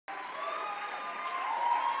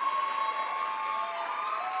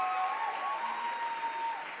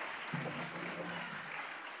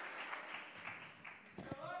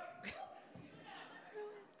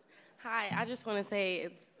Hi, I just want to say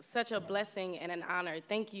it's such a blessing and an honor.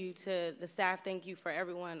 Thank you to the staff. Thank you for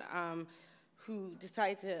everyone who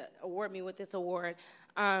decided to award me with this award.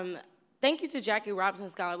 Thank you to Jackie Robinson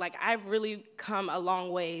Scholar. Like, I've really come a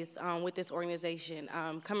long ways with this organization.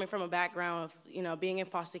 Coming from a background of, being in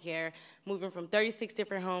foster care, moving from 36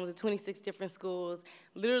 different homes to 26 different schools.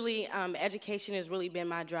 Literally, education has really been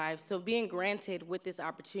my drive. So being granted with this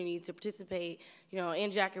opportunity to participate,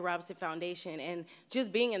 in Jackie Robinson Foundation and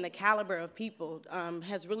just being in the caliber of people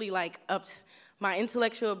has really upped my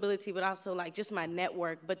intellectual ability, but also just my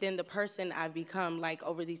network. But then the person I've become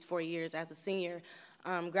over these 4 years as a senior.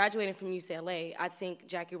 Graduating from UCLA, I think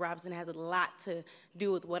Jackie Robinson has a lot to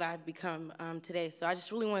do with what I've become today. So I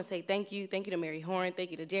just really want to say thank you. Thank you to Mary Horn.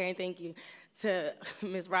 Thank you to Darren. Thank you to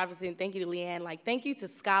Ms. Robinson. Thank you to Leanne. Thank you to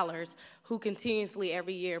scholars who continuously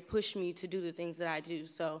every year push me to do the things that I do.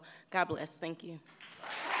 So God bless. Thank you.